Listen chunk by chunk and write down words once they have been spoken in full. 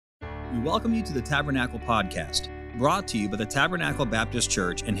We welcome you to the Tabernacle Podcast, brought to you by the Tabernacle Baptist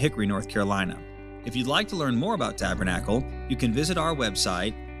Church in Hickory, North Carolina. If you'd like to learn more about Tabernacle, you can visit our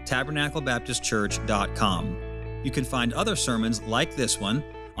website, tabernaclebaptistchurch.com. You can find other sermons like this one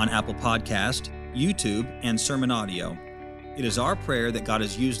on Apple Podcast, YouTube, and Sermon Audio. It is our prayer that God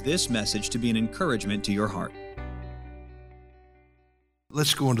has used this message to be an encouragement to your heart.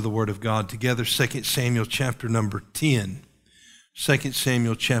 Let's go into the Word of God together, 2 Samuel chapter number 10. 2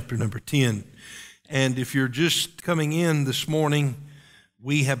 Samuel chapter number 10. And if you're just coming in this morning,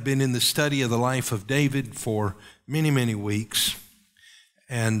 we have been in the study of the life of David for many, many weeks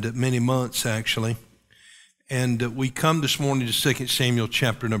and many months, actually. And we come this morning to 2 Samuel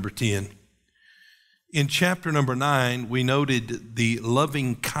chapter number 10. In chapter number 9, we noted the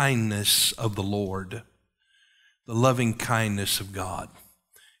loving kindness of the Lord, the loving kindness of God.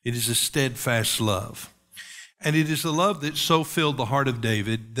 It is a steadfast love. And it is a love that so filled the heart of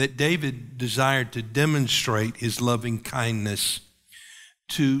David that David desired to demonstrate his loving kindness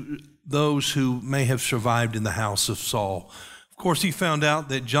to those who may have survived in the house of Saul. Of course, he found out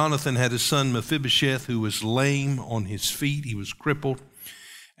that Jonathan had a son, Mephibosheth, who was lame on his feet. He was crippled.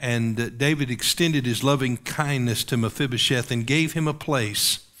 And David extended his loving kindness to Mephibosheth and gave him a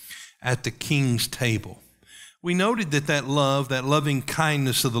place at the king's table. We noted that love, that loving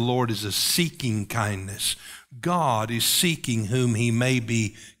kindness of the Lord is a seeking kindness. God is seeking whom he may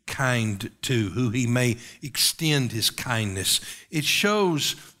be kind to, who he may extend his kindness. It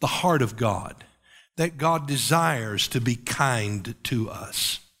shows the heart of God, that God desires to be kind to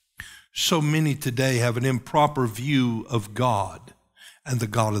us. So many today have an improper view of God and the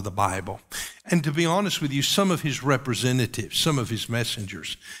God of the Bible. And to be honest with you, some of his representatives, some of his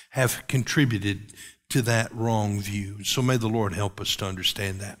messengers have contributed to that wrong view. So may the Lord help us to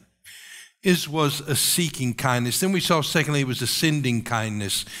understand that. It was a seeking kindness. Then we saw, secondly, it was a sending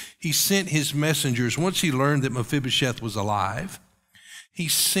kindness. He sent his messengers. Once he learned that Mephibosheth was alive, he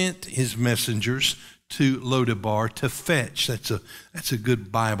sent his messengers to Lodebar to fetch. That's a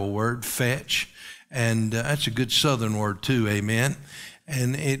good Bible word, fetch. And that's a good Southern word too, amen.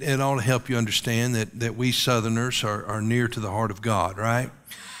 And it ought to help you understand that we Southerners are near to the heart of God, right?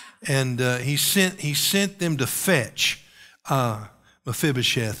 And he sent them to fetch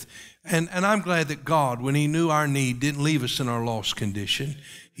Mephibosheth. And I'm glad that God, when he knew our need, didn't leave us in our lost condition.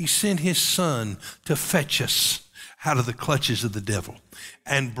 He sent his son to fetch us out of the clutches of the devil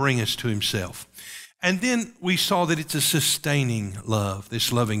and bring us to himself. And then we saw that it's a sustaining love,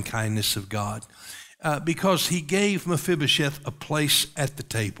 this loving kindness of God, because he gave Mephibosheth a place at the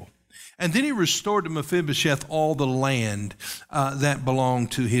table. And then he restored to Mephibosheth all the land that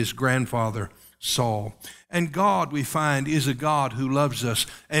belonged to his grandfather Saul. And God, we find, is a God who loves us.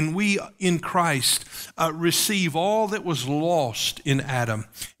 And we in Christ receive all that was lost in Adam.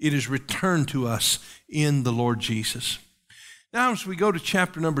 It is returned to us in the Lord Jesus. Now, as we go to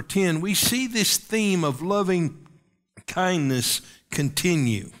chapter number 10, we see this theme of loving kindness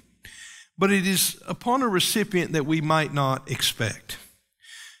continue. But it is upon a recipient that we might not expect.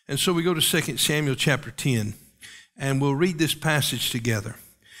 And so we go to 2 Samuel chapter 10, and we'll read this passage together,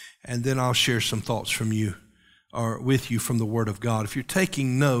 and then I'll share some thoughts from you or with you from the Word of God. If you're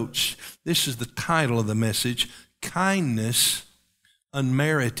taking notes, this is the title of the message, Kindness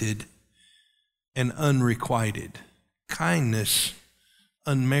Unmerited and Unrequited. Kindness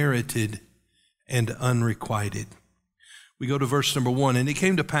Unmerited and Unrequited. We go to verse number 1, and it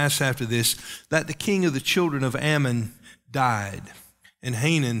came to pass after this that the king of the children of Ammon died, and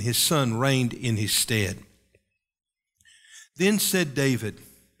Hanun his son reigned in his stead. Then said David,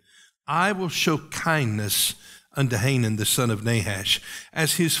 I will show kindness unto Hanun the son of Nahash,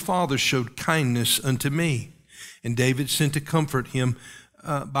 as his father showed kindness unto me. And David sent to comfort him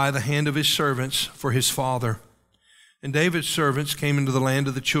by the hand of his servants for his father. And David's servants came into the land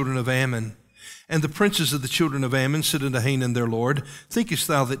of the children of Ammon. And the princes of the children of Ammon said unto Hanun their lord, Thinkest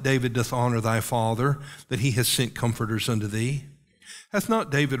thou that David doth honor thy father, that he hath sent comforters unto thee? Hath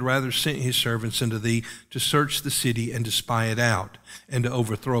not David rather sent his servants unto thee to search the city and to spy it out and to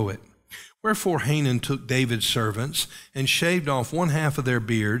overthrow it? Wherefore Hanun took David's servants and shaved off one half of their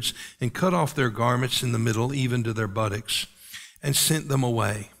beards and cut off their garments in the middle, even to their buttocks, and sent them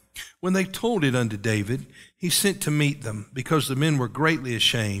away. When they told it unto David, he sent to meet them, because the men were greatly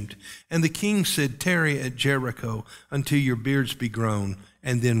ashamed. And the king said, Tarry at Jericho until your beards be grown,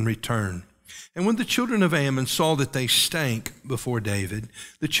 and then return. And when the children of Ammon saw that they stank before David,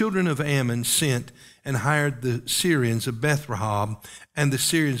 the children of Ammon sent and hired the Syrians of Beth-Rehob and the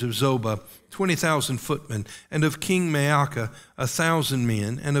Syrians of Zobah, 20,000 footmen, and of King Maacah 1,000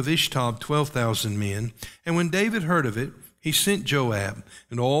 men, and of Ishtob 12,000 men. And when David heard of it, he sent Joab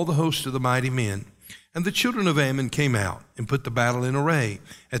and all the host of the mighty men. And the children of Ammon came out and put the battle in array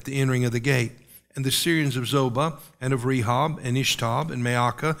at the entering of the gate. And the Syrians of Zobah and of Rehob and Ishtab and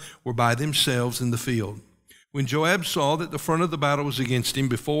Maacah were by themselves in the field. When Joab saw that the front of the battle was against him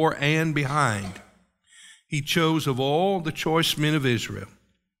before and behind, he chose of all the choice men of Israel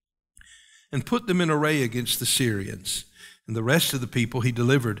and put them in array against the Syrians. And the rest of the people he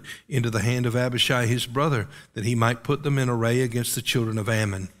delivered into the hand of Abishai his brother, that he might put them in array against the children of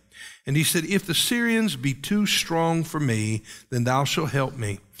Ammon. And he said, if the Syrians be too strong for me, then thou shalt help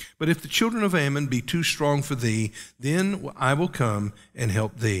me. But if the children of Ammon be too strong for thee, then I will come and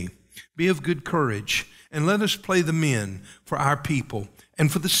help thee. Be of good courage, and let us play the men for our people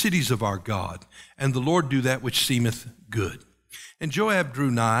and for the cities of our God. And the Lord do that which seemeth good. And Joab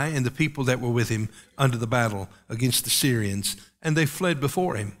drew nigh, and the people that were with him, unto the battle against the Syrians, and they fled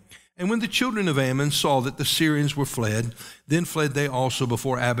before him. And when the children of Ammon saw that the Syrians were fled, then fled they also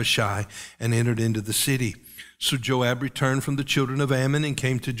before Abishai, and entered into the city. So Joab returned from the children of Ammon, and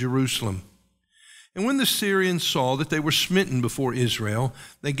came to Jerusalem. And when the Syrians saw that they were smitten before Israel,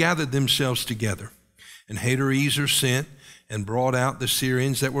 they gathered themselves together. And Hadarezer sent, and brought out the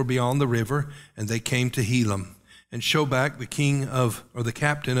Syrians that were beyond the river, and they came to Helam. And Shobach, the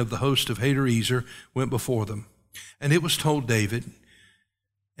captain of the host of Hadarezer, went before them. And it was told David,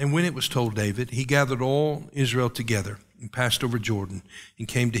 and when it was told David, he gathered all Israel together, and passed over Jordan, and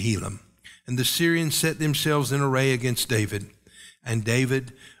came to Helam. And the Syrians set themselves in array against David,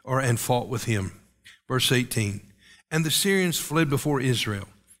 and fought with him. Verse 18, and the Syrians fled before Israel,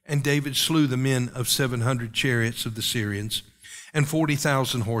 and David slew the men of 700 chariots of the Syrians, and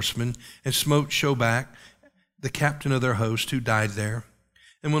 40,000 horsemen, and smote Shobach, the captain of their host, who died there.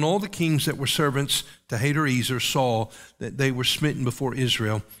 And when all the kings that were servants to Hadarezer saw that they were smitten before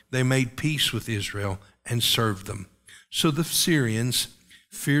Israel, they made peace with Israel and served them. So the Syrians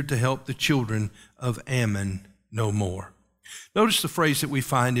feared to help the children of Ammon no more. Notice the phrase that we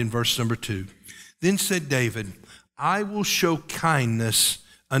find in verse number 2. Then said David, I will show kindness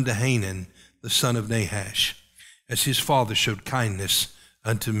unto Hanun, the son of Nahash, as his father showed kindness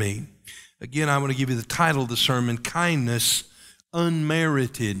unto me. Again, I want to give you the title of the sermon, Kindness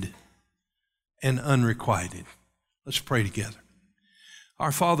Unmerited and Unrequited. Let's pray together.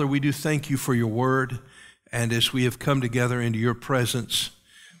 Our Father, we do thank you for your word, and as we have come together into your presence,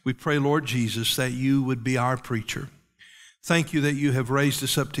 we pray, Lord Jesus, that you would be our preacher. Thank you that you have raised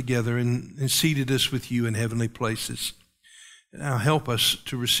us up together and seated us with you in heavenly places. Now help us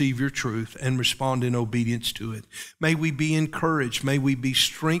to receive your truth and respond in obedience to it. May we be encouraged. May we be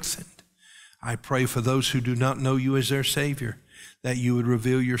strengthened. I pray for those who do not know you as their Savior, that you would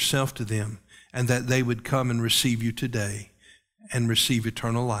reveal yourself to them, and that they would come and receive you today and receive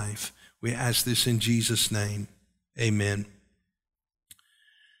eternal life. We ask this in Jesus' name. Amen.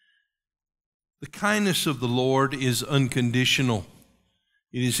 The kindness of the Lord is unconditional.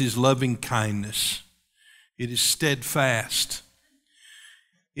 It is his loving kindness. It is steadfast.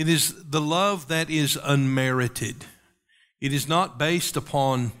 It is the love that is unmerited. It is not based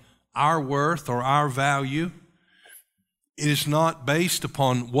upon our worth or our value. It is not based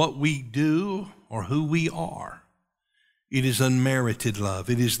upon what we do or who we are. It is unmerited love.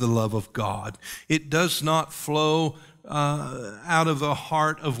 It is the love of God. It does not flow out of the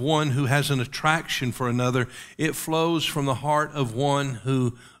heart of one who has an attraction for another. It flows from the heart of one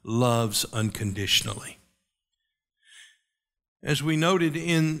who loves unconditionally. As we noted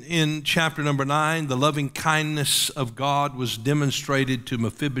in chapter number 9, the loving kindness of God was demonstrated to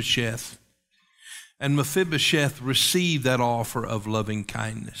Mephibosheth, and Mephibosheth received that offer of loving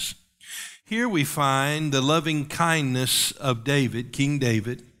kindness. Here we find the loving kindness of David, King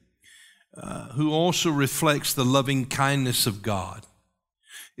David, who also reflects the loving kindness of God,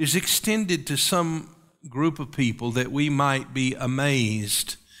 is extended to some group of people that we might be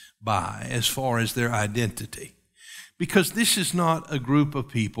amazed by as far as their identity. Because this is not a group of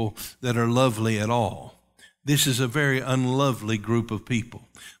people that are lovely at all. This is a very unlovely group of people.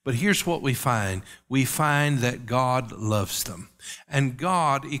 But here's what we find. We find that God loves them. And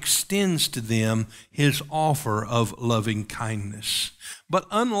God extends to them his offer of loving kindness. But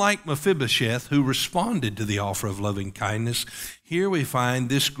unlike Mephibosheth, who responded to the offer of loving kindness, here we find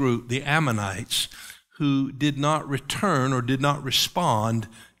this group, the Ammonites, who did not return or did not respond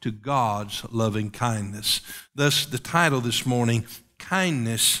to God's loving kindness. Thus, the title this morning,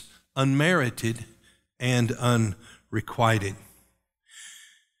 Kindness Unmerited and Unrequited.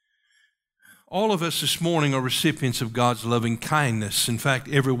 All of us this morning are recipients of God's loving kindness. In fact,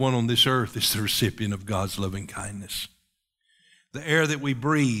 everyone on this earth is the recipient of God's loving kindness. The air that we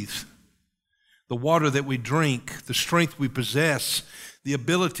breathe, the water that we drink, the strength we possess, the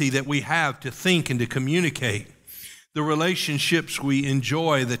ability that we have to think and to communicate, the relationships we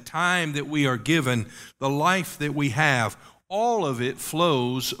enjoy, the time that we are given, the life that we have, all of it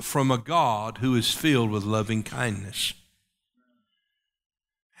flows from a God who is filled with loving kindness.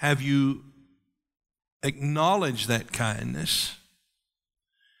 Have you acknowledged that kindness?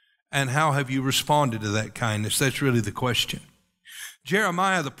 And how have you responded to that kindness? That's really the question.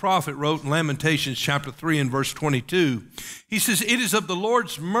 Jeremiah the prophet wrote in Lamentations chapter 3 and verse 22, he says, "It is of the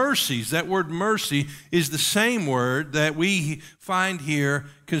Lord's mercies." That word mercy is the same word that we find here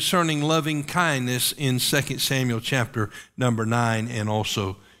concerning loving kindness in 2 Samuel chapter number 9 and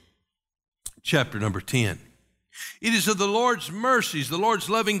also chapter number 10. It is of the Lord's mercies, the Lord's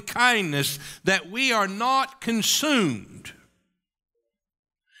loving kindness, that we are not consumed.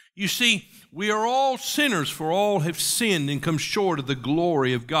 You see, we are all sinners, for all have sinned and come short of the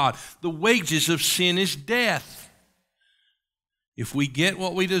glory of God. The wages of sin is death. If we get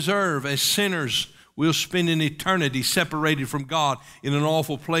what we deserve as sinners, we'll spend an eternity separated from God in an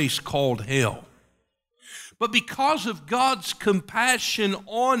awful place called hell. But because of God's compassion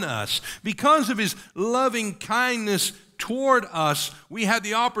on us, because of His loving kindness toward us, we have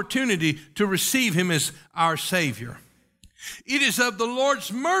the opportunity to receive Him as our Savior. It is of the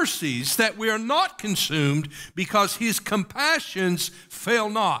Lord's mercies that we are not consumed, because His compassions fail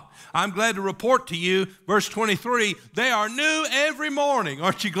not. I'm glad to report to you, verse 23, they are new every morning.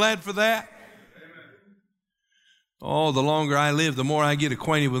 Aren't you glad for that? Oh, the longer I live, the more I get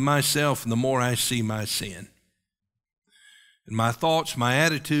acquainted with myself and the more I see my sin. And my thoughts, my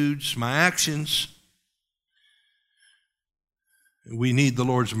attitudes, my actions. We need the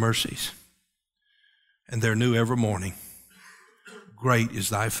Lord's mercies. And they're new every morning. Great is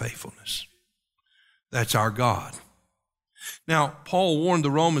thy faithfulness. That's our God. Now, Paul warned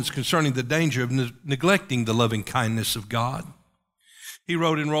the Romans concerning the danger of neglecting the loving kindness of God. He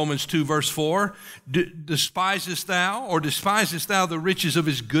wrote in Romans 2, verse 4, despisest thou the riches of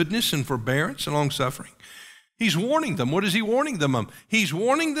His goodness and forbearance and long-suffering? He's warning them. What is he warning them of? He's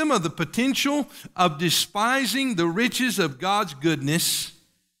warning them of the potential of despising the riches of God's goodness,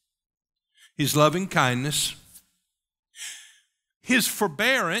 His loving kindness, His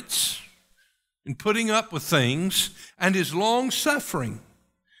forbearance in putting up with things, and His long-suffering.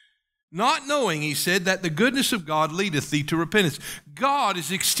 Not knowing, he said, that the goodness of God leadeth thee to repentance. God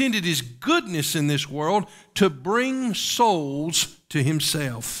has extended His goodness in this world to bring souls to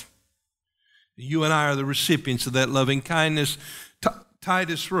Himself. You and I are the recipients of that loving kindness.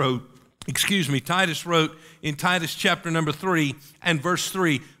 Titus wrote in Titus chapter number 3 and verse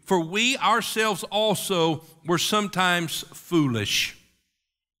 3, "For we ourselves also were sometimes foolish,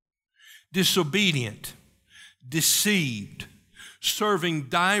 disobedient, deceived, serving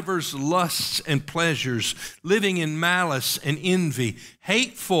divers lusts and pleasures, living in malice and envy,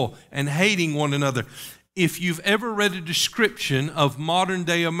 hateful and hating one another." If you've ever read a description of modern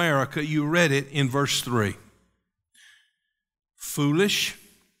day America, you read it in verse 3. Foolish,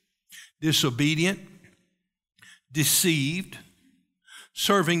 disobedient, deceived,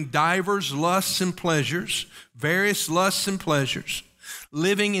 serving divers lusts and pleasures, various lusts and pleasures,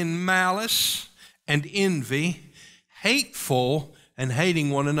 living in malice and envy, hateful and hating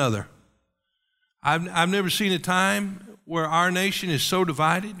one another. I've never seen a time where our nation is so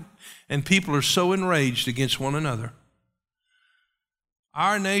divided and people are so enraged against one another.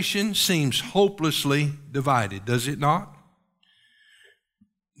 Our nation seems hopelessly divided, does it not?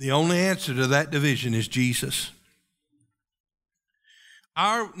 The only answer to that division is Jesus.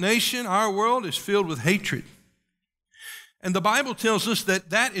 Our nation, our world is filled with hatred. And the Bible tells us that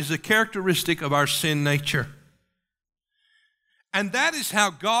that is a characteristic of our sin nature. And that is how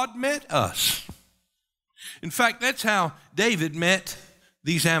God met us. In fact, that's how David met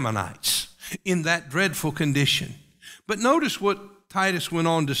these Ammonites, in that dreadful condition. But notice what Titus went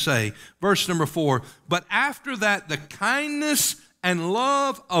on to say, verse number 4, "But after that the kindness and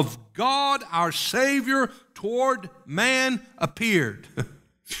love of God our Savior toward man appeared,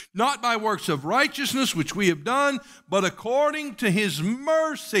 not by works of righteousness which we have done, but according to His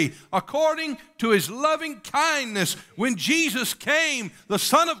mercy, according to His loving kindness, when Jesus came, the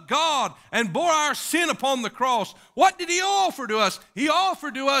Son of God, and bore our sin upon the cross." What did He offer to us? He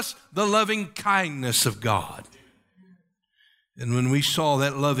offered to us the loving kindness of God. And when we saw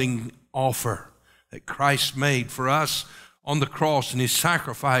that loving offer that Christ made for us on the cross and His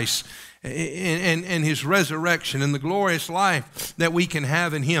sacrifice and His resurrection and the glorious life that we can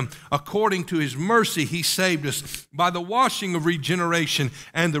have in Him, according to His mercy, He saved us by the washing of regeneration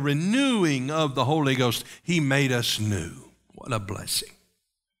and the renewing of the Holy Ghost. He made us new. What a blessing.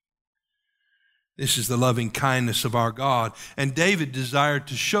 This is the loving kindness of our God. And David desired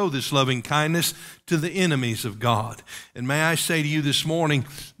to show this loving kindness to the enemies of God. And may I say to you this morning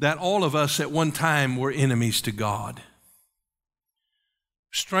that all of us at one time were enemies to God.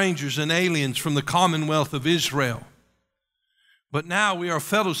 Strangers and aliens from the commonwealth of Israel. But now we are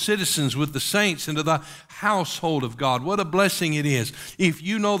fellow citizens with the saints into the household of God. What a blessing it is. If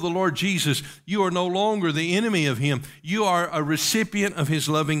you know the Lord Jesus, you are no longer the enemy of Him. You are a recipient of His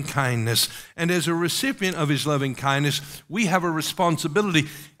loving kindness. And as a recipient of His loving kindness, we have a responsibility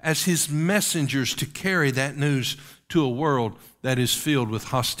as His messengers to carry that news to a world that is filled with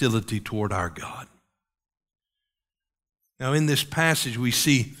hostility toward our God. Now, in this passage, we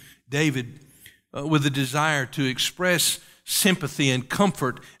see David with a desire to express sympathy and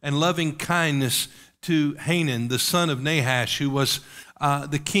comfort and loving kindness to Hanun, the son of Nahash, who was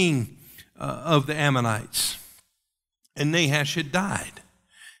the king of the Ammonites. And Nahash had died.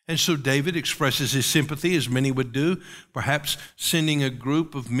 And so David expresses his sympathy, as many would do, perhaps sending a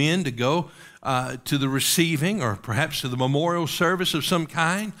group of men to go to the receiving or perhaps to the memorial service of some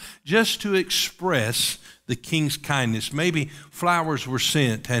kind, just to express the king's kindness. Maybe flowers were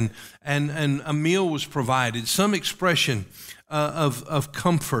sent and a meal was provided, some expression of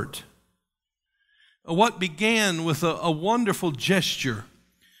comfort. What began with a wonderful gesture,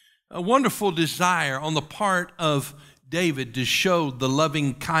 a wonderful desire on the part of David to show the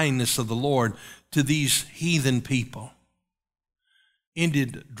loving kindness of the Lord to these heathen people,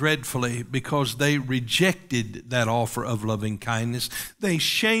 ended dreadfully because they rejected that offer of loving kindness. They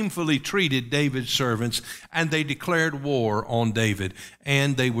shamefully treated David's servants, and they declared war on David,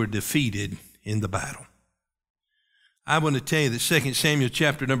 and they were defeated in the battle. I want to tell you that 2 Samuel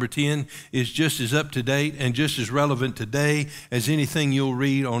chapter number 10 is just as up to date and just as relevant today as anything you'll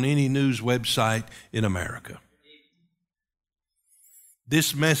read on any news website in America.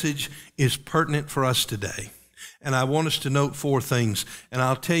 This message is pertinent for us today. And I want us to note 4 things. And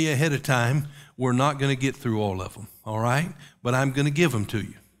I'll tell you ahead of time, we're not going to get through all of them, all right? But I'm going to give them to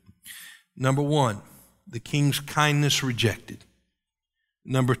you. Number 1, the king's kindness rejected.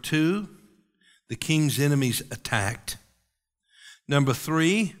 Number 2, the king's enemies attacked. Number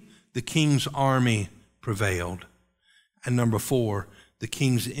 3, the king's army prevailed. And number 4, the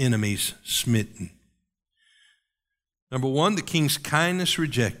king's enemies smitten. Number 1, the king's kindness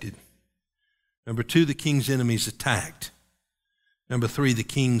rejected. Number 2, the king's enemies attacked. Number 3, the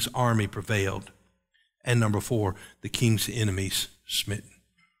king's army prevailed. And number 4, the king's enemies smitten.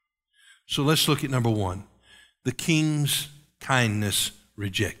 So let's look at number 1, the king's kindness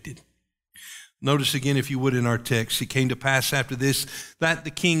rejected. Notice again, if you would, in our text, it came to pass after this that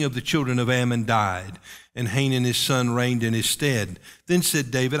the king of the children of Ammon died, and Hanun his son reigned in his stead. Then said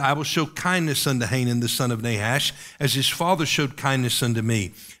David, I will show kindness unto Hanun the son of Nahash, as his father showed kindness unto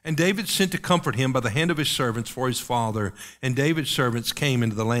me. And David sent to comfort him by the hand of his servants for his father. And David's servants came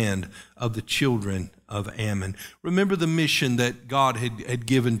into the land of the children of Ammon. Remember the mission that God had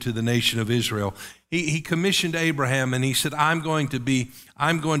given to the nation of Israel. He commissioned Abraham, and he said, I'm going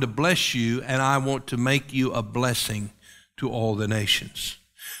to bless you, and I want to make you a blessing to all the nations.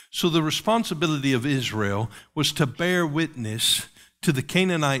 So the responsibility of Israel was to bear witness to the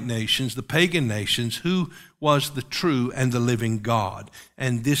Canaanite nations, the pagan nations, who was the true and the living God.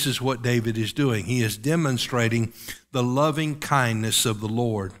 And this is what David is doing. He is demonstrating the loving kindness of the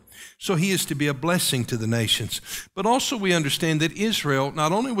Lord. So he is to be a blessing to the nations. But also we understand that Israel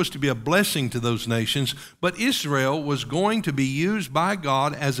not only was to be a blessing to those nations, but Israel was going to be used by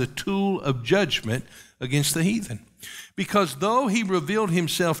God as a tool of judgment against the heathen. Because though he revealed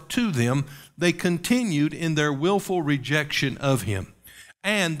himself to them, they continued in their willful rejection of him,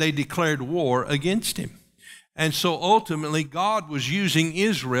 and they declared war against him. And so ultimately, God was using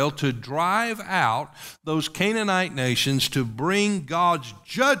Israel to drive out those Canaanite nations to bring God's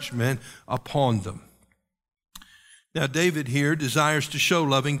judgment upon them. Now, David here desires to show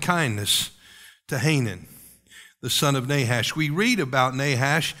loving kindness to Hanun, the son of Nahash. We read about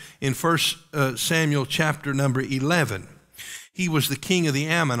Nahash in 1 Samuel chapter number 11. He was the king of the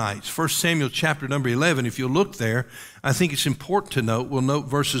Ammonites. 1 Samuel chapter number 11, if you look there, I think it's important to note, we'll note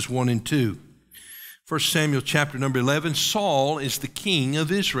verses 1 and 2. 1 Samuel chapter number 11, Saul is the king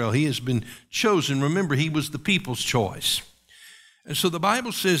of Israel. He has been chosen. Remember, he was the people's choice. And so the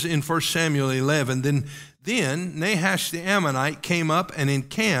Bible says in 1 Samuel 11, then Nahash the Ammonite came up and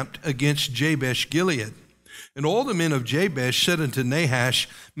encamped against Jabesh Gilead. And all the men of Jabesh said unto Nahash,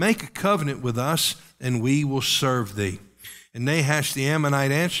 make a covenant with us, and we will serve thee. And Nahash the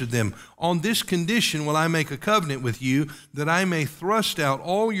Ammonite answered them, on this condition will I make a covenant with you, that I may thrust out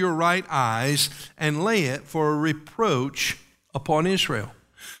all your right eyes and lay it for a reproach upon Israel.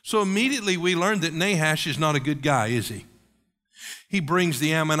 So immediately we learn that Nahash is not a good guy, is he? He brings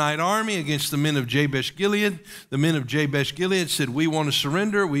the Ammonite army against the men of Jabesh-Gilead. The men of Jabesh-Gilead said, we want to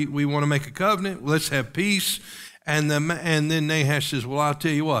surrender. We want to make a covenant. Let's have peace. And then Nahash says, well, I'll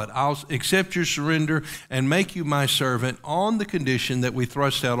tell you what. I'll accept your surrender and make you my servant on the condition that we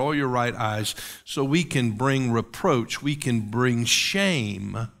thrust out all your right eyes so we can bring reproach, we can bring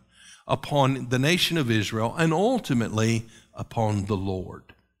shame upon the nation of Israel and ultimately upon the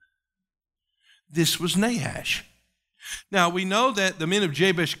Lord. This was Nahash. Now, we know that the men of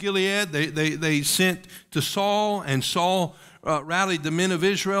Jabesh-Gilead, they sent to Saul, and Saul rallied the men of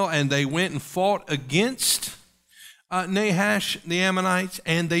Israel, and they went and fought against Nahash, the Ammonites,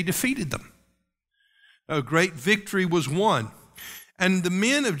 and they defeated them. A great victory was won. And the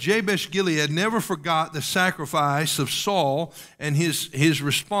men of Jabesh-Gilead never forgot the sacrifice of Saul and his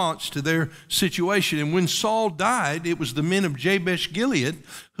response to their situation. And when Saul died, it was the men of Jabesh-Gilead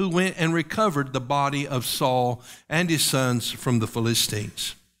who went and recovered the body of Saul and his sons from the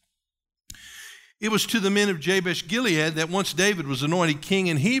Philistines. It was to the men of Jabesh-Gilead that once David was anointed king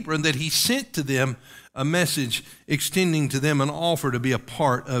in Hebron that he sent to them a message extending to them an offer to be a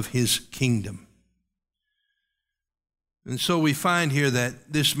part of his kingdom. And so we find here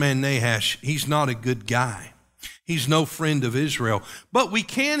that this man Nahash, he's not a good guy. He's no friend of Israel. But we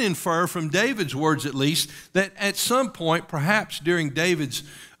can infer from David's words at least that at some point, perhaps during David's,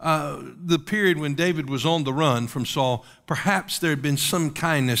 the period when David was on the run from Saul, perhaps there had been some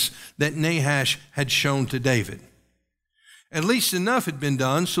kindness that Nahash had shown to David. At least enough had been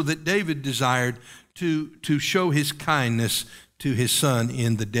done so that David desired to show his kindness to his son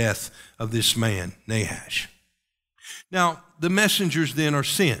in the death of this man, Nahash. Now, the messengers then are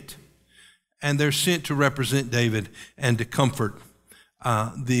sent, and they're sent to represent David and to comfort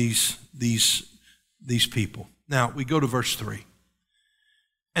these people. Now, we go to verse 3.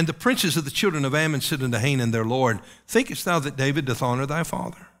 And the princes of the children of Ammon said unto Hanun their lord, thinkest thou that David doth honor thy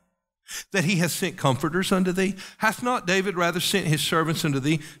father, that he hath sent comforters unto thee? Hath not David rather sent his servants unto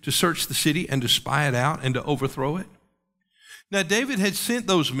thee to search the city and to spy it out and to overthrow it? Now, David had sent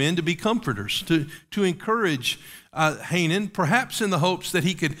those men to be comforters, to encourage Hanun, perhaps in the hopes that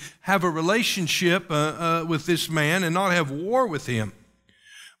he could have a relationship with this man and not have war with him.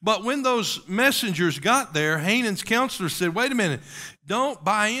 But when those messengers got there, Hanun's counselor said, wait a minute, don't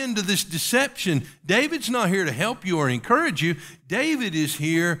buy into this deception. David's not here to help you or encourage you. David is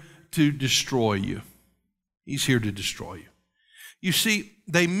here to destroy you. He's here to destroy you. You see,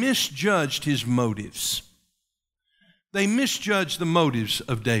 they misjudged his motives. They misjudged the motives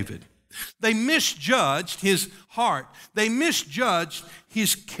of David. They misjudged his heart. They misjudged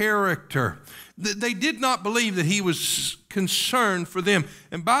his character. They did not believe that he was concerned for them.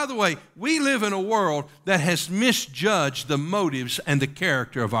 And by the way, we live in a world that has misjudged the motives and the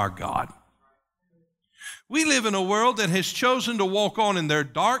character of our God. We live in a world that has chosen to walk on in their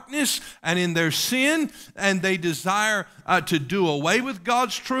darkness and in their sin, and they desire to do away with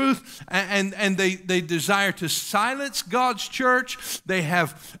God's truth, and they desire to silence God's church. They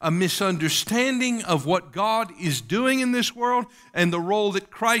have a misunderstanding of what God is doing in this world and the role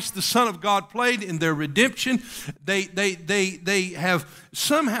that Christ, the Son of God, played in their redemption. They have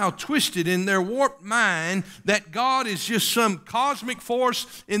somehow twisted in their warped mind that God is just some cosmic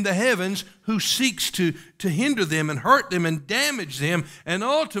force in the heavens who seeks to hinder them and hurt them and damage them and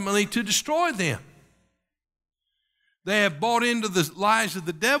ultimately to destroy them. They have bought into the lies of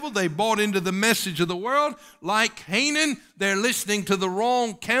the devil. They bought into the message of the world. Like Hanun, they're listening to the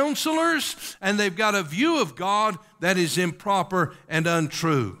wrong counselors, and they've got a view of God that is improper and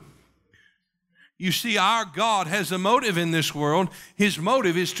untrue. You see, our God has a motive in this world. His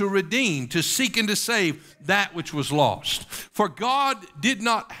motive is to redeem, to seek and to save that which was lost. For God did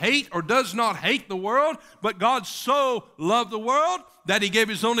not hate or does not hate the world, but God so loved the world that he gave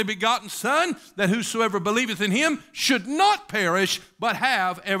his only begotten Son, that whosoever believeth in him should not perish, but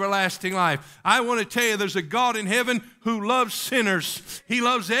have everlasting life. I want to tell you, there's a God in heaven who loves sinners. He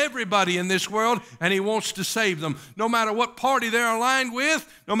loves everybody in this world, and he wants to save them. No matter what party they're aligned with,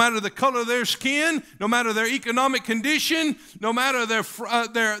 no matter the color of their skin, no matter their economic condition, no matter their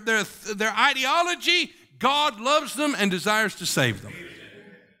ideology, God loves them and desires to save them.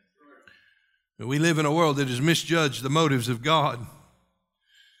 We live in a world that has misjudged the motives of God.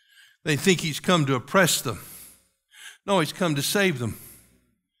 They think he's come to oppress them. No, he's come to save them.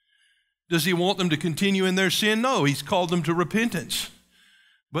 Does he want them to continue in their sin? No, he's called them to repentance.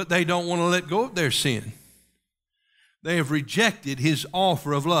 But they don't want to let go of their sin. They have rejected his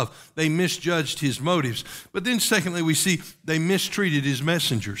offer of love. They misjudged his motives. But then secondly, we see they mistreated his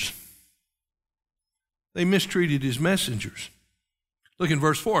messengers. They mistreated his messengers. Look in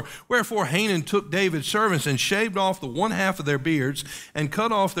verse 4. Wherefore Hanan took David's servants and shaved off the one half of their beards and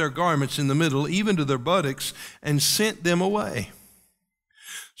cut off their garments in the middle, even to their buttocks, and sent them away.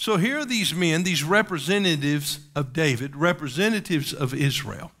 So here are these men, these representatives of David, representatives of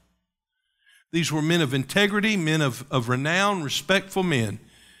Israel. These were men of integrity, men of renown, respectful men.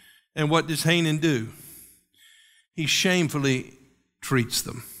 And what does Hanan do? He shamefully treats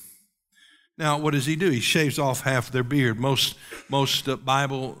them. Now, what does he do? He shaves off half their beard. Most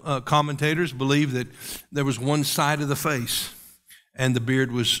Bible commentators believe that there was one side of the face and the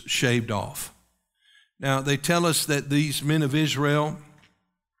beard was shaved off. Now, they tell us that these men of Israel,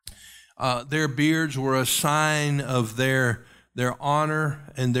 their beards were a sign of their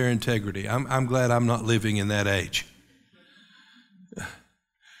honor and their integrity. I'm glad I'm not living in that age.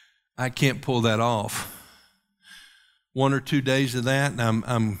 I can't pull that off. 1 or 2 days of that,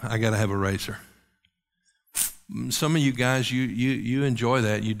 and I got to have a razor. Some of you guys, you enjoy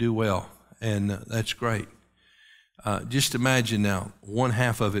that. You do well, and that's great. Just imagine now, one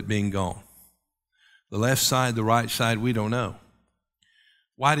half of it being gone. The left side, the right side, we don't know.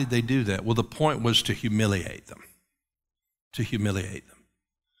 Why did they do that? Well, the point was to humiliate them. To humiliate them.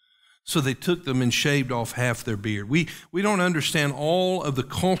 So they took them and shaved off half their beard. We don't understand all of the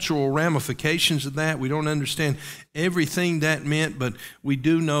cultural ramifications of that. We don't understand everything that meant, but we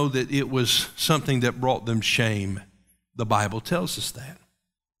do know that it was something that brought them shame. The Bible tells us that.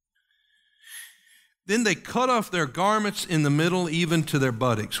 Then they cut off their garments in the middle, even to their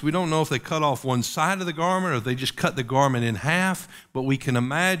buttocks. We don't know if they cut off one side of the garment or if they just cut the garment in half, but we can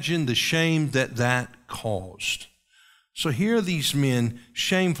imagine the shame that caused. So here are these men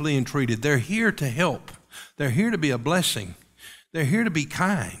shamefully entreated. They're here to help. They're here to be a blessing. They're here to be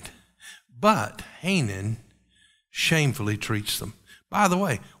kind. But Hanan shamefully treats them. By the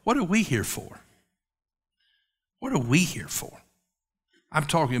way, what are we here for? What are we here for? I'm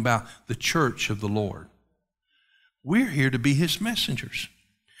talking about the church of the Lord. We're here to be His messengers.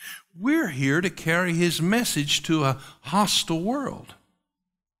 We're here to carry His message to a hostile world.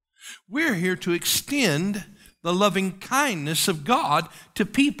 We're here to extend the loving kindness of God to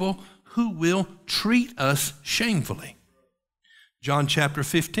people who will treat us shamefully. John chapter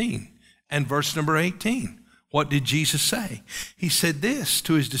 15 and verse number 18. What did Jesus say? He said this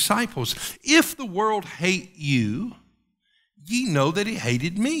to His disciples, "If the world hate you, ye know that it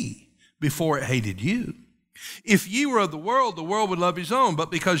hated me before it hated you. If ye were of the world would love his own.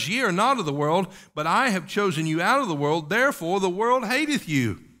 But because ye are not of the world, but I have chosen you out of the world, therefore the world hateth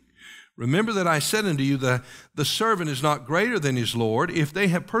you. Remember that I said unto you, the servant is not greater than his Lord. If they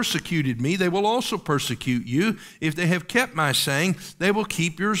have persecuted me, they will also persecute you. If they have kept my saying, they will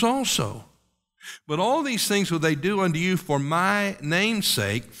keep yours also. But all these things will they do unto you for my name's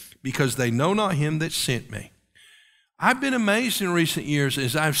sake, because they know not him that sent me." I've been amazed in recent years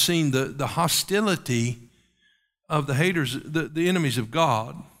as I've seen the hostility of the haters, the enemies of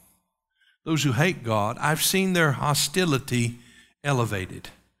God, those who hate God. I've seen their hostility elevated.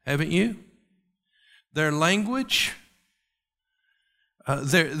 Haven't you? Their language,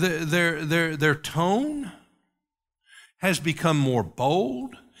 their tone has become more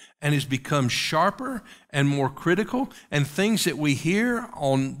bold and has become sharper and more critical. And things that we hear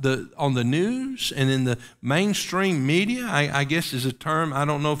on the news and in the mainstream media, I guess is a term, I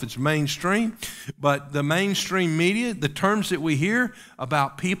don't know if it's mainstream, but the mainstream media, the terms that we hear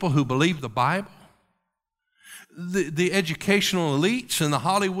about people who believe the Bible, the educational elites and the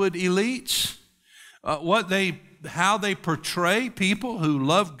Hollywood elites, how they portray people who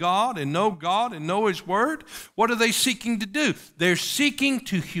love God and know His Word. What are they seeking to do? They're seeking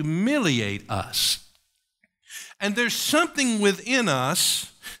to humiliate us. And there's something within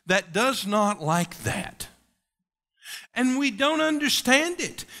us that does not like that. And we don't understand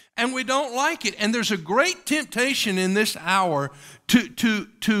it, and we don't like it. And there's a great temptation in this hour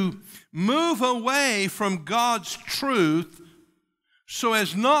to move away from God's truth so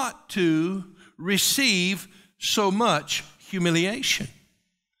as not to receive so much humiliation.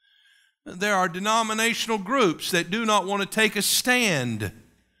 There are denominational groups that do not want to take a stand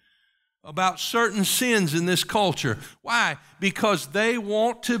about certain sins in this culture. Why? Because they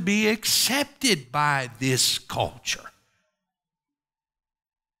want to be accepted by this culture.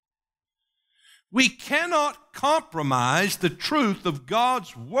 We cannot compromise the truth of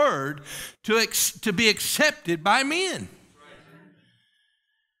God's Word to be accepted by men.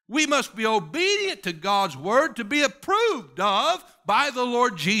 We must be obedient to God's Word to be approved of by the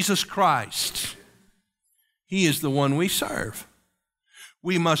Lord Jesus Christ. He is the one we serve.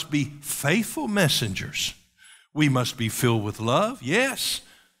 We must be faithful messengers. We must be filled with love. Yes.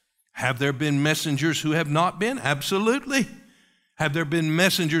 Have there been messengers who have not been? Absolutely. Have there been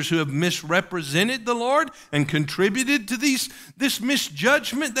messengers who have misrepresented the Lord and contributed to this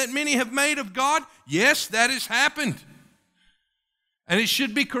misjudgment that many have made of God? Yes, that has happened. And it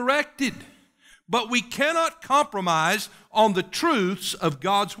should be corrected. But we cannot compromise on the truths of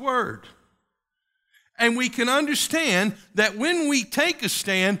God's Word. And we can understand that when we take a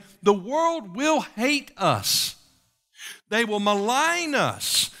stand, the world will hate us. They will malign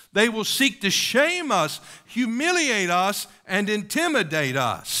us. They will seek to shame us, humiliate us, and intimidate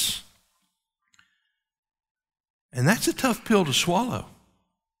us. And that's a tough pill to swallow.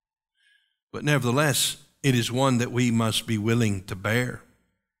 But nevertheless, it is one that we must be willing to bear.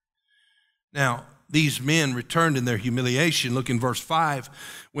 Now, these men returned in their humiliation. Look in verse 5.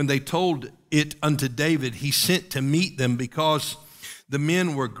 When they told it unto David, he sent to meet them because the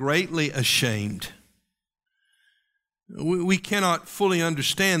men were greatly ashamed. We cannot fully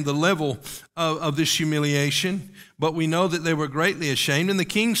understand the level of this humiliation, but we know that they were greatly ashamed. And the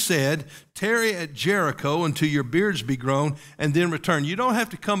king said, tarry at Jericho until your beards be grown, and then return. You don't have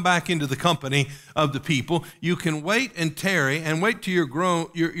to come back into the company of the people. You can wait and tarry and wait till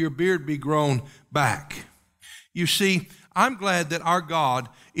your beard be grown back. You see, I'm glad that our God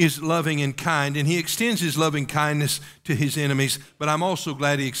is loving and kind, and he extends his loving kindness to his enemies, but I'm also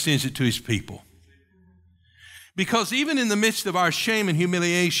glad he extends it to his people. Because even in the midst of our shame and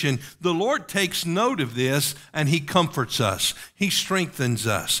humiliation, the Lord takes note of this and he comforts us. He strengthens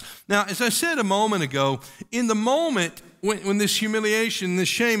us. Now, as I said a moment ago, in the moment when this humiliation, this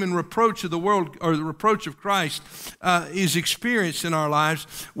shame and reproach of the world, or the reproach of Christ is experienced in our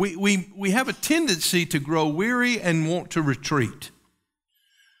lives, we have a tendency to grow weary and want to retreat.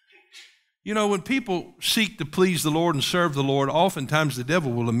 You know, when people seek to please the Lord and serve the Lord, oftentimes the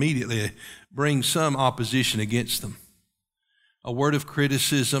devil will immediately bring some opposition against them. A word of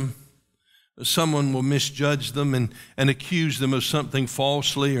criticism. Someone will misjudge them and accuse them of something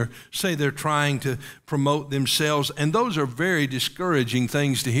falsely, or say they're trying to promote themselves. And those are very discouraging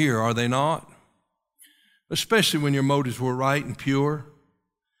things to hear, are they not? Especially when your motives were right and pure.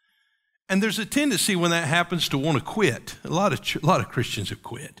 And there's a tendency when that happens to want to quit. A lot of Christians have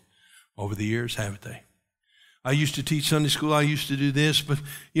quit over the years, haven't they? I used to teach Sunday school. I used to do this, but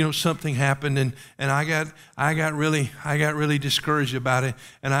something happened, and I got really discouraged about it,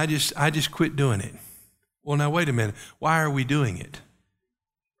 and I just quit doing it. Well, now wait a minute. Why are we doing it?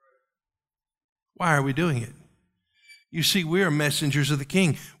 Why are we doing it? You see, we are messengers of the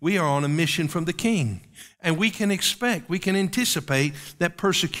King. We are on a mission from the King, and we can anticipate that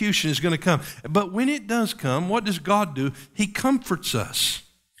persecution is going to come. But when it does come, what does God do? He comforts us.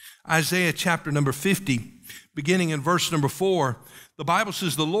 Isaiah chapter number 50. Beginning in verse number 4, the Bible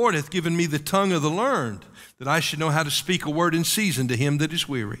says, the Lord hath given me the tongue of the learned, that I should know how to speak a word in season to him that is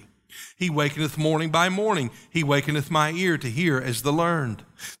weary. He wakeneth morning by morning. He wakeneth my ear to hear as the learned.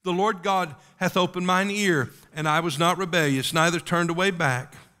 The Lord God hath opened mine ear, and I was not rebellious, neither turned away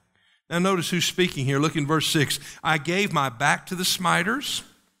back. Now notice who's speaking here. Look in verse 6. I gave my back to the smiters,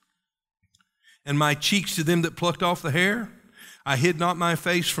 and my cheeks to them that plucked off the hair. I hid not my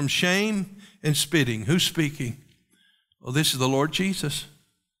face from shame and spitting. Who's speaking? Well, this is the Lord Jesus.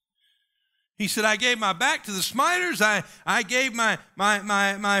 He said, I gave my back to the smiters. I gave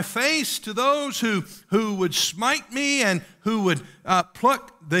my face to those who would smite me and who would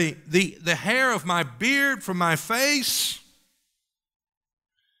pluck the hair of my beard from my face.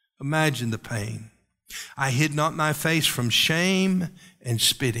 Imagine the pain. I hid not my face from shame and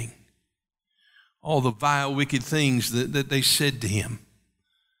spitting. All the vile, wicked things that they said to him.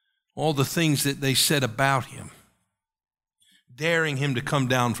 All the things that they said about him. Daring him to come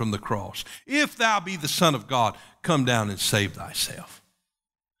down from the cross. If thou be the Son of God, come down and save thyself.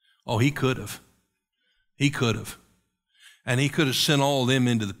 Oh, he could have. He could have. And he could have sent all of them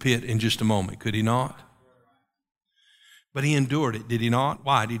into the pit in just a moment, could he not? But he endured it, did he not?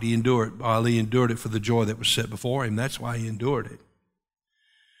 Why did he endure it? Well, he endured it for the joy that was set before him. That's why he endured it.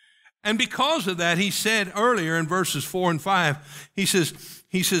 And because of that, he said earlier in verses 4 and 5, he says,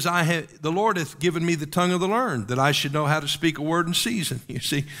 the Lord hath given me the tongue of the learned, that I should know how to speak a word in season. You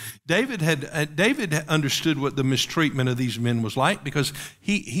see, David understood what the mistreatment of these men was like, because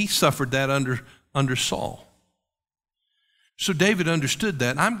he suffered that under Saul. So David understood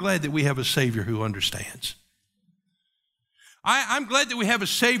that. I'm glad that we have a Savior who understands. I'm glad that we have a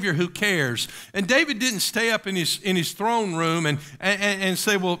Savior who cares. And David didn't stay up in his throne room and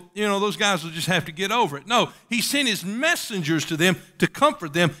say, well, those guys will just have to get over it. No, he sent his messengers to them to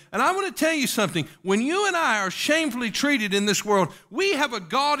comfort them. And I want to tell you something. When you and I are shamefully treated in this world, we have a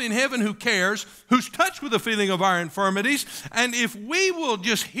God in heaven who cares, who's touched with the feeling of our infirmities. And if we will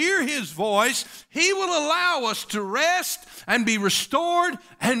just hear his voice, he will allow us to rest and be restored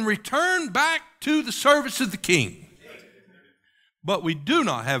and return back to the service of the King. But we do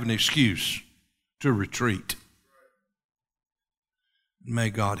not have an excuse to retreat. May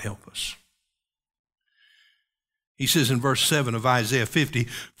God help us. He says in verse 7 of Isaiah 50,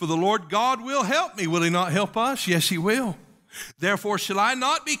 "For the Lord God will help me." Will he not help us? Yes, he will. "Therefore shall I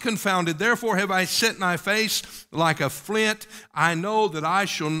not be confounded. Therefore have I set my face like a flint. I know that I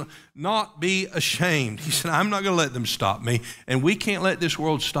shall not be ashamed." He said, I'm not going to let them stop me. And we can't let this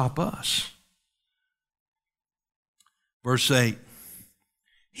world stop us. Verse 8,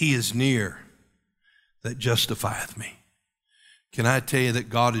 "He is near that justifieth me." Can I tell you that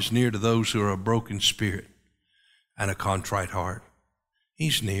God is near to those who are a broken spirit and a contrite heart?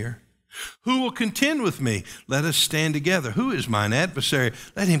 He's near. "Who will contend with me? Let us stand together. Who is mine adversary?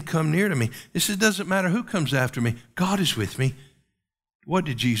 Let him come near to me." It doesn't matter who comes after me. God is with me. What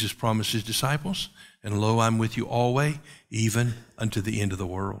did Jesus promise his disciples? "And lo, I'm with you always, even unto the end of the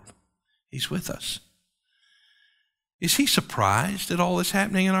world." He's with us. Is he surprised at all that's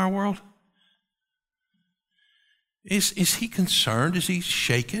happening in our world? Is he concerned? Is he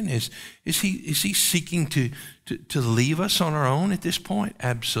shaken? Is he seeking to leave us on our own at this point?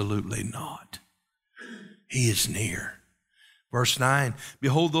 Absolutely not. He is near. Verse 9,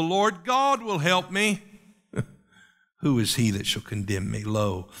 "Behold, the Lord God will help me. Who is he that shall condemn me?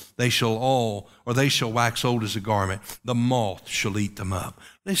 Lo, they shall wax old as a garment. The moth shall eat them up."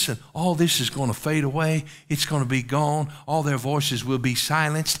 Listen, all this is going to fade away. It's going to be gone. All their voices will be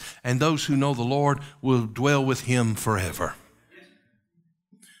silenced, and those who know the Lord will dwell with him forever.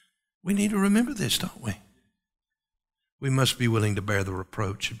 We need to remember this, don't we? We must be willing to bear the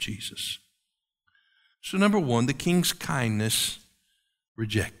reproach of Jesus. So number one, the king's kindness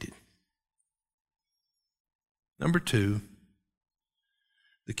rejected. Number two,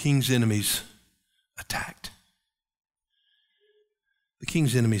 the king's enemies attacked. The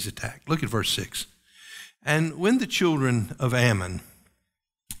king's enemies attacked. Look at verse 6. "And when the children of Ammon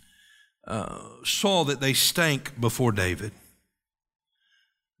saw that they stank before David,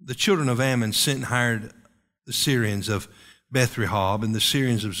 the children of Ammon sent and hired the Syrians of Beth-rehob and the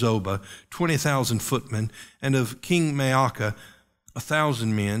Syrians of Zobah, 20,000 footmen, and of King Maacah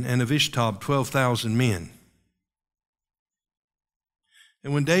 1,000 men, and of Ishtob 12,000 men.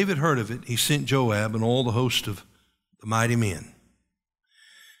 And when David heard of it, he sent Joab and all the host of the mighty men.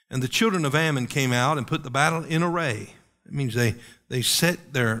 And the children of Ammon came out and put the battle in array." That means they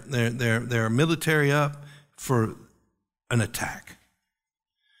set their military up for an attack.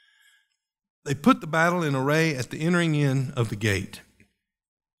 They put the battle in array at the entering in of the gate.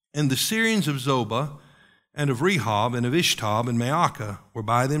 And the Syrians of Zobah and of Rehob and of Ishtob and Maacah were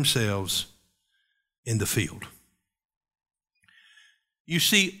by themselves in the field. You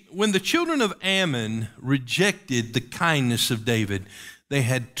see, when the children of Ammon rejected the kindness of David, they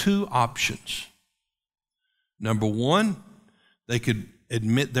had two options. Number one, they could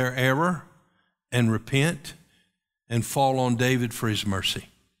admit their error and repent and fall on David for his mercy.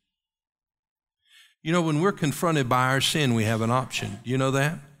 You know, when we're confronted by our sin, we have an option. Do you know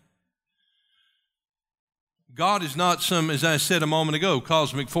that? God is not some, as I said a moment ago,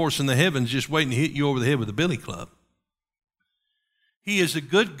 cosmic force in the heavens just waiting to hit you over the head with a billy club. He is a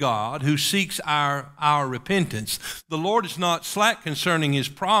good God who seeks our repentance. The Lord is not slack concerning his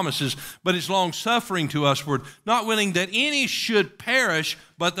promises, but is long-suffering to usward, not willing that any should perish,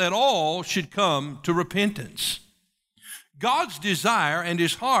 but that all should come to repentance. God's desire and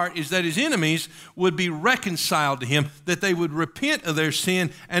his heart is that his enemies would be reconciled to him, that they would repent of their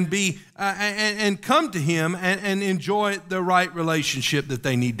sin and and come to him and enjoy the right relationship that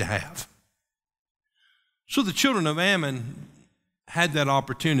they need to have. So the children of Ammon had that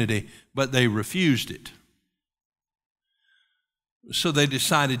opportunity, but they refused it. So they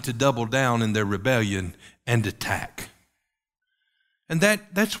decided to double down in their rebellion and attack. And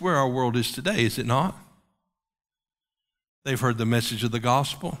that's where our world is today, is it not? They've heard the message of the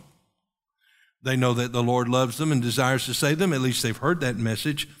gospel. They know that the Lord loves them and desires to save them. At least they've heard that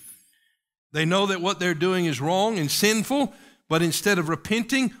message. They know that what they're doing is wrong and sinful, but instead of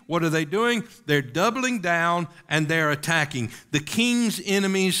repenting, what are they doing? They're doubling down and they're attacking. The king's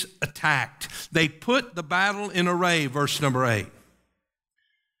enemies attacked. They put the battle in array, verse number 8.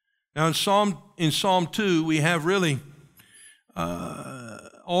 Now in Psalm 2, we have really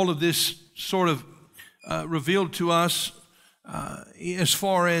all of this sort of revealed to us as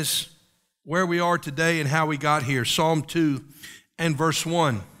far as where we are today and how we got here. Psalm 2 and verse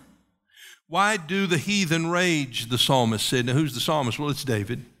 1. Why do the heathen rage, the psalmist said. Now, who's the psalmist? Well, it's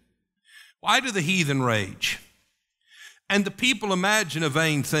David. Why do the heathen rage? And the people imagine a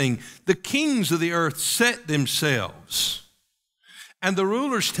vain thing. The kings of the earth set themselves, and the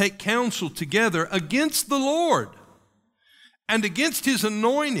rulers take counsel together against the Lord and against his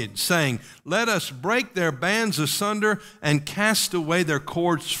anointed, saying, let us break their bands asunder and cast away their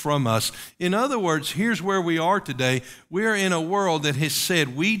cords from us. In other words, here's where we are today. We're in a world that has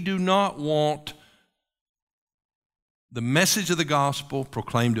said we do not want the message of the gospel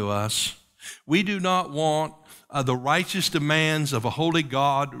proclaimed to us. We do not want the righteous demands of a holy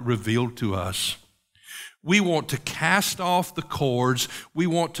God revealed to us. We want to cast off the cords. We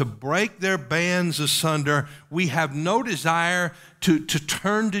want to break their bands asunder. We have no desire to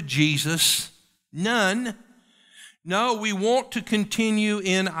turn to Jesus. None. No, we want to continue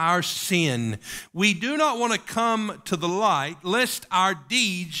in our sin. We do not want to come to the light lest our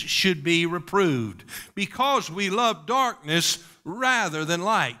deeds should be reproved, because we love darkness rather than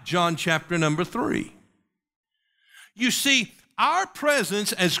light. John chapter number 3. You see, our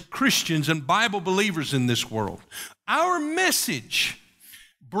presence as Christians and Bible believers in this world, our message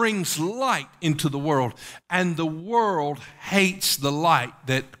brings light into the world, and the world hates the light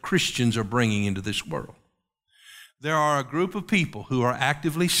that Christians are bringing into this world. There are a group of people who are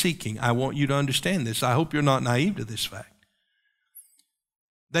actively seeking. I want you to understand this. I hope you're not naive to this fact.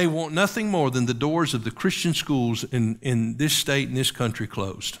 They want nothing more than the doors of the Christian schools in this state and this country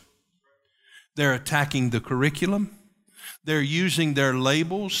closed. They're attacking the curriculum. They're using their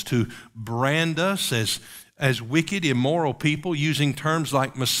labels to brand us as wicked, immoral people, using terms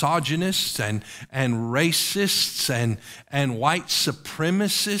like misogynists and racists and white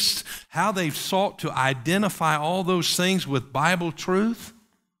supremacists, how they've sought to identify all those things with Bible truth.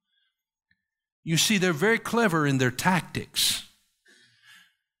 You see, they're very clever in their tactics.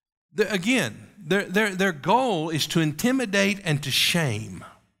 Their goal is to intimidate and to shame.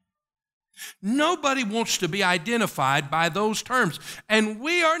 Nobody wants to be identified by those terms, and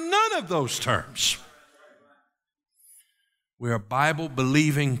we are none of those terms. We are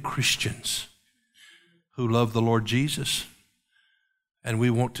Bible-believing Christians who love the Lord Jesus, and we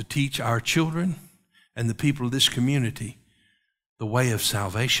want to teach our children and the people of this community the way of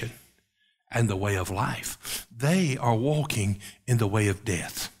salvation and the way of life. They are walking in the way of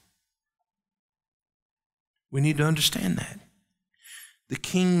death. We need to understand that. The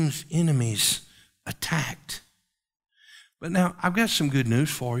king's enemies attacked. But now, I've got some good news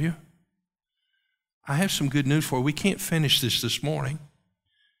for you. I have some good news for you. We can't finish this morning,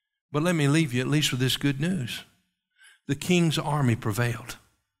 but let me leave you at least with this good news. The king's army prevailed.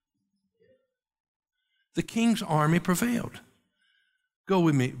 The king's army prevailed. Go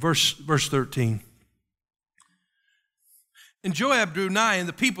with me, verse 13. And Joab drew nigh, and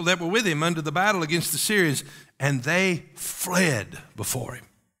the people that were with him unto the battle against the Syrians, and they fled before him.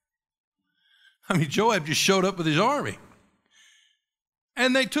 I mean, Joab just showed up with his army,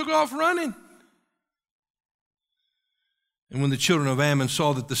 and they took off running. And when the children of Ammon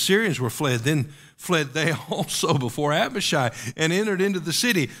saw that the Syrians were fled, then fled they also before Abishai and entered into the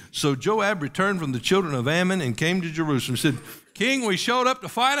city. So Joab returned from the children of Ammon and came to Jerusalem. Said, King, we showed up to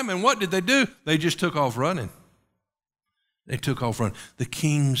fight them, and what did they do? They just took off running. They took off running. The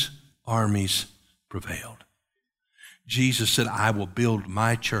king's armies prevailed. Jesus said, I will build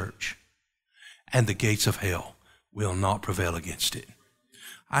my church, and the gates of hell will not prevail against it.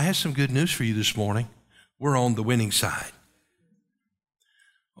 I have some good news for you this morning. We're on the winning side.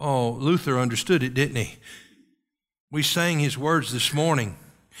 Oh, Luther understood it, didn't he? We sang his words this morning.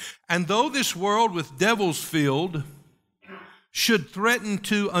 And though this world with devils filled should threaten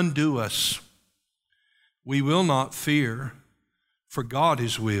to undo us, we will not fear, for God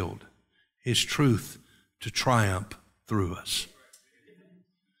has willed his truth to triumph through us.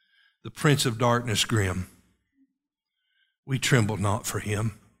 The prince of darkness grim, we tremble not for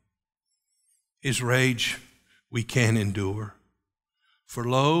him. His rage we can endure. For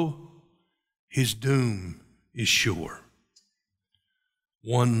lo, his doom is sure.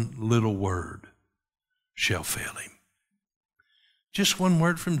 One little word shall fail him. Just one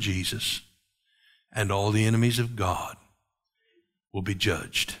word from Jesus, and all the enemies of God will be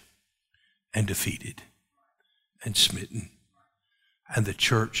judged and defeated and smitten, and the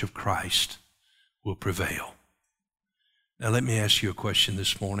church of Christ will prevail. Now let me ask you a question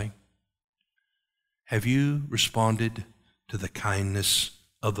this morning. Have you responded to the kindness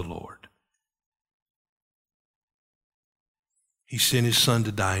of the Lord? He sent his Son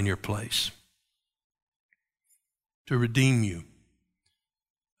to die in your place, to redeem you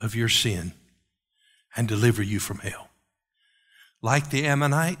of your sin and deliver you from hell. Like the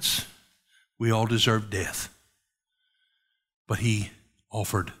Ammonites, we all deserve death, but he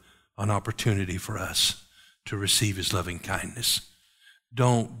offered an opportunity for us to receive his loving kindness.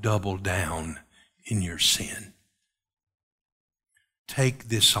 Don't double down in your sin. Take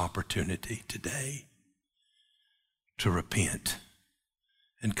this opportunity today to repent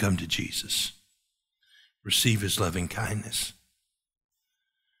and come to Jesus. Receive his loving kindness.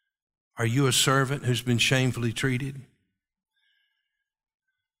 Are you a servant who's been shamefully treated?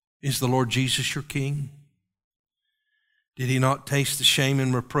 Is the Lord Jesus your King? Did he not taste the shame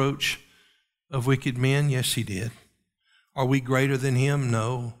and reproach of wicked men? Yes, he did. Are we greater than him?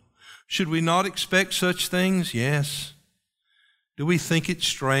 No. Should we not expect such things? Yes. Do we think it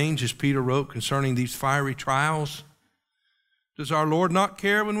strange, as Peter wrote concerning these fiery trials? Does our Lord not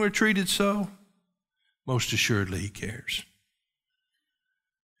care when we're treated so? Most assuredly he cares.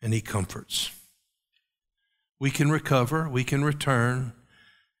 And he comforts. We can recover, we can return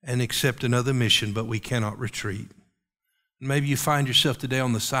and accept another mission, but we cannot retreat. Maybe you find yourself today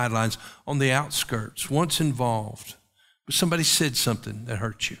on the sidelines, on the outskirts, once involved, but somebody said something that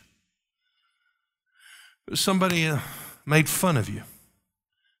hurt you. Somebody made fun of you.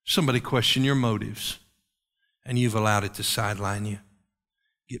 Somebody questioned your motives, and you've allowed it to sideline you.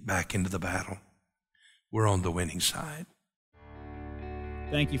 Get back into the battle. We're on the winning side.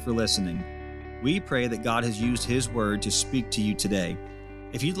 Thank you for listening. We pray that God has used his word to speak to you today.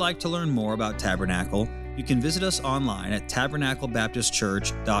 If you'd like to learn more about Tabernacle, you can visit us online at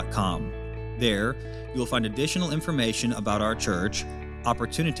tabernaclebaptistchurch.com. There, you'll find additional information about our church,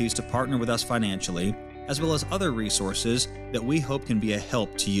 opportunities to partner with us financially, as well as other resources that we hope can be a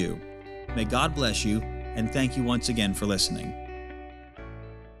help to you. May God bless you, and thank you once again for listening.